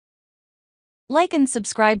Like and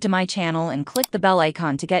subscribe to my channel and click the bell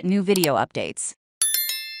icon to get new video updates.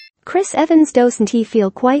 Chris Evans doesn't he feel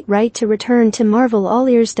quite right to return to Marvel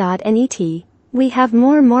Allers.net? We have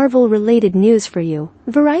more Marvel-related news for you.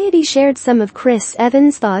 Variety shared some of Chris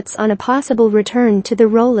Evans' thoughts on a possible return to the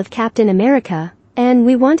role of Captain America, and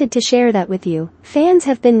we wanted to share that with you. Fans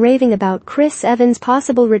have been raving about Chris Evans'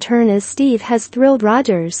 possible return as Steve has thrilled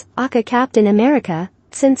Rogers, aka Captain America,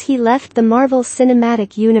 since he left the Marvel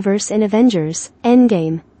Cinematic Universe in Avengers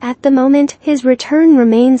Endgame. At the moment, his return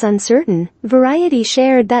remains uncertain. Variety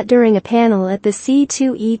shared that during a panel at the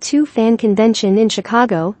C2E2 fan convention in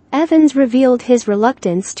Chicago, Evans revealed his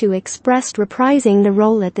reluctance to express reprising the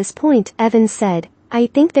role at this point. Evans said, "I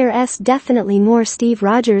think there's definitely more Steve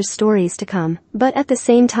Rogers stories to come, but at the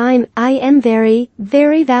same time, I am very,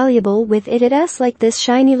 very valuable with it. It's like this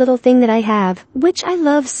shiny little thing that I have, which I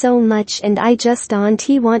love so much, and I just don't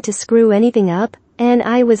want to screw anything up, and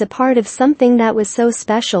I was a part of something that was so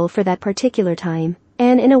special for that particular time,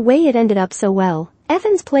 and in a way it ended up so well."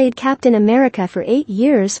 Evans played Captain America for 8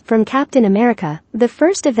 years, from Captain America, the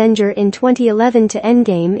first Avenger in 2011 to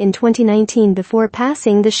Endgame in 2019 before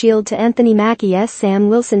passing the shield to Anthony Mackie's Sam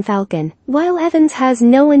Wilson Falcon. While Evans has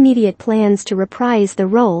no immediate plans to reprise the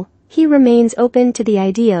role, he remains open to the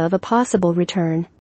idea of a possible return.